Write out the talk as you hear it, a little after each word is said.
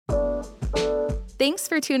Thanks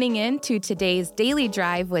for tuning in to today's Daily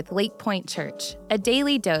Drive with Lakepointe Church, a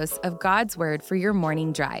daily dose of God's Word for your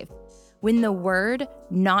morning drive. When the Word,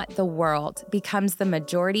 not the world, becomes the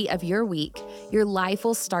majority of your week, your life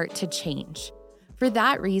will start to change. For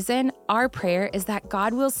that reason, our prayer is that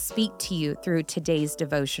God will speak to you through today's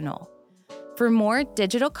devotional. For more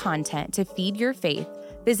digital content to feed your faith,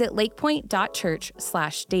 visit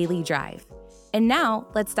lakepointe.church/dailydrive. And now,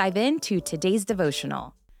 let's dive into today's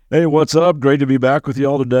devotional. Hey, what's up? Great to be back with you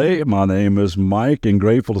all today. My name is Mike, and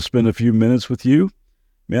grateful to spend a few minutes with you.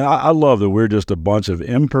 Man, I love that we're just a bunch of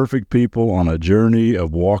imperfect people on a journey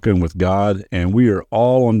of walking with God, and we are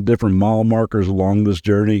all on different mile markers along this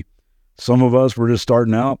journey. Some of us, we're just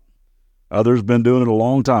starting out. Others been doing it a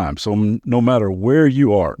long time. So no matter where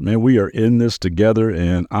you are, man, we are in this together,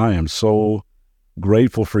 and I am so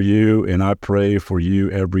grateful for you, and I pray for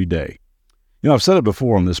you every day. You know, I've said it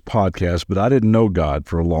before on this podcast, but I didn't know God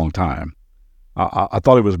for a long time. I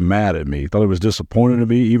thought he was mad at me, thought he was disappointed in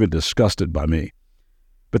me, even disgusted by me.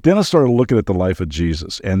 But then I started looking at the life of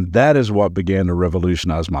Jesus, and that is what began to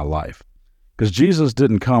revolutionize my life. Because Jesus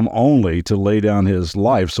didn't come only to lay down his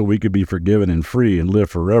life so we could be forgiven and free and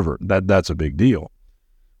live forever. That's a big deal.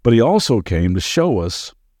 But he also came to show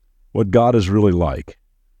us what God is really like.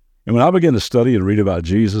 And when I began to study and read about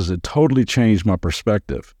Jesus, it totally changed my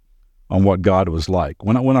perspective on what God was like.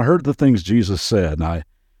 When I heard the things Jesus said, and I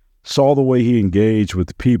saw the way he engaged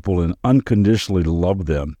with people and unconditionally loved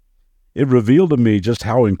them, it revealed to me just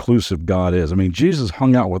how inclusive God is. I mean, Jesus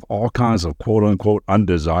hung out with all kinds of quote-unquote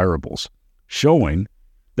undesirables, showing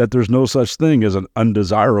that there's no such thing as an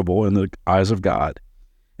undesirable in the eyes of God.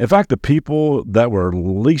 In fact, the people that were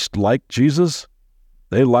least like Jesus,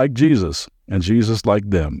 they liked Jesus, and Jesus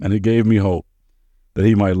liked them, and it gave me hope that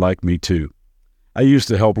he might like me too. I used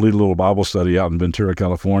to help lead a little Bible study out in Ventura,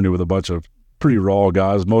 California with a bunch of pretty raw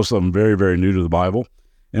guys, most of them very, very new to the Bible.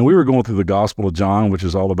 And we were going through the Gospel of John, which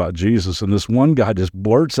is all about Jesus. And this one guy just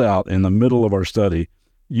blurts out in the middle of our study,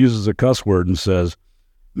 uses a cuss word and says,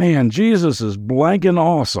 "Man, Jesus is blanking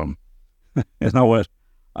awesome." And I went,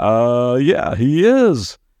 yeah, he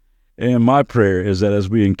is. And my prayer is that as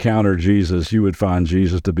we encounter Jesus, you would find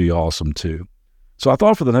Jesus to be awesome too. So I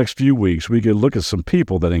thought for the next few weeks, we could look at some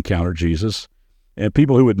people that encountered Jesus and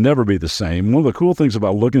people who would never be the same. One of the cool things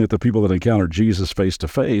about looking at the people that encountered Jesus face to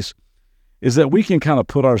face is that we can kind of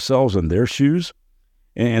put ourselves in their shoes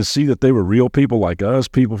and see that they were real people like us,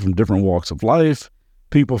 people from different walks of life,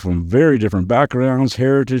 people from very different backgrounds,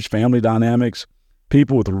 heritage, family dynamics,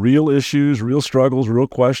 people with real issues, real struggles, real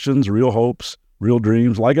questions, real hopes, real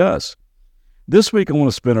dreams like us. This week, I want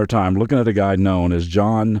to spend our time looking at a guy known as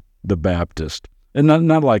John the Baptist. And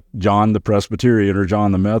not like John the Presbyterian or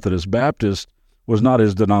John the Methodist. Baptist was not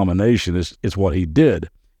his denomination, it's what he did.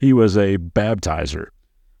 He was a baptizer.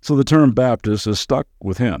 So the term Baptist is stuck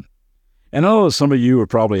with him. And I know that some of you are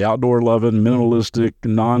probably outdoor-loving, minimalistic,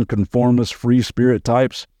 nonconformist, free spirit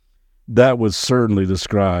types. That would certainly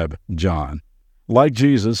describe John. Like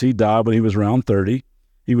Jesus, he died when he was around 30.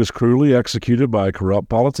 He was cruelly executed by a corrupt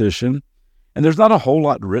politician. And there's not a whole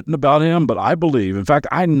lot written about him, but I believe, in fact,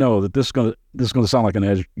 I know that this is going to sound like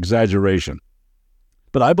an exaggeration,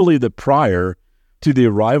 but I believe that prior to the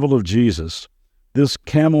arrival of Jesus, this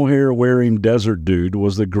camel hair wearing desert dude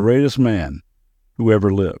was the greatest man who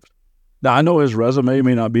ever lived. Now, I know his resume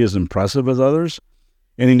may not be as impressive as others,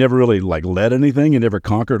 and he never really led anything. He never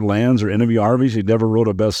conquered lands or enemy armies. He never wrote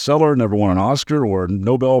a bestseller, never won an Oscar or a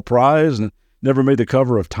Nobel Prize, and never made the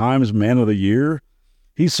cover of Time's Man of the Year.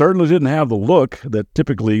 He certainly didn't have the look that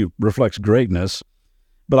typically reflects greatness,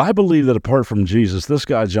 but I believe that apart from Jesus, this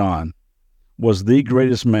guy John was the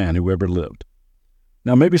greatest man who ever lived.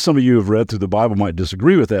 Now, maybe some of you who have read through the Bible might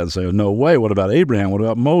disagree with that and say, "Oh, no way, what about Abraham? What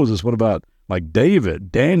about Moses? What about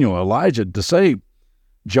David, Daniel, Elijah?" To say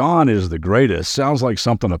John is the greatest sounds like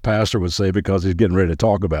something a pastor would say because he's getting ready to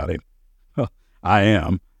talk about him. Well, I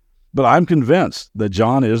am, but I'm convinced that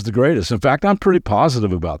John is the greatest. In fact, I'm pretty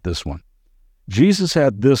positive about this one. Jesus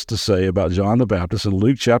had this to say about John the Baptist in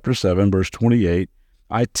Luke chapter 7, verse 28.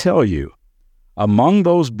 "I tell you, among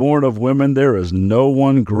those born of women, there is no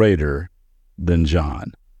one greater than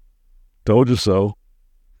John." Told you so.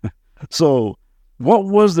 So what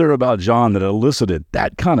was there about John that elicited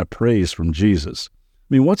that kind of praise from Jesus?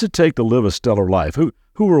 I mean, what's it take to live a stellar life? Who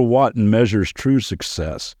or what measures true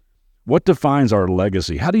success? What defines our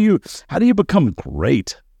legacy? How do you become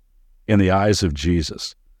great in the eyes of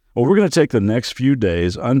Jesus? Well, we're going to take the next few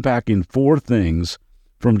days unpacking 4 things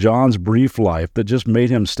from John's brief life that just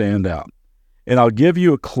made him stand out. And I'll give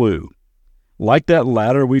you a clue. Like that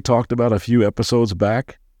ladder we talked about a few episodes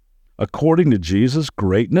back, according to Jesus,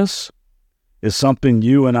 greatness is something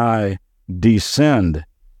you and I descend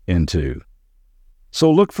into. So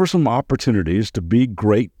look for some opportunities to be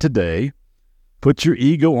great today. Put your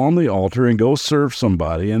ego on the altar and go serve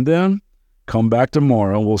somebody, and then come back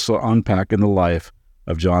tomorrow and we'll start unpacking the life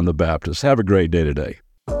of John the Baptist. Have a great day today.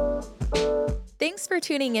 Thanks for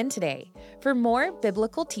tuning in today. For more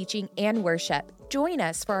biblical teaching and worship, join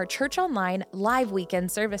us for our Church Online live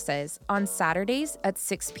weekend services on Saturdays at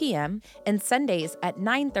 6 p.m. and Sundays at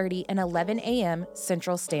 9:30 and 11 a.m.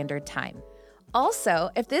 Central Standard Time. Also,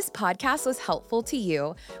 if this podcast was helpful to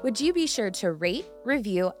you, would you be sure to rate,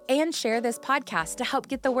 review, and share this podcast to help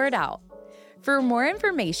get the word out? For more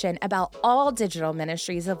information about all digital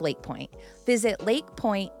ministries of LakePointe, visit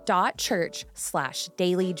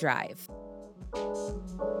lakepointe.church/dailydrive.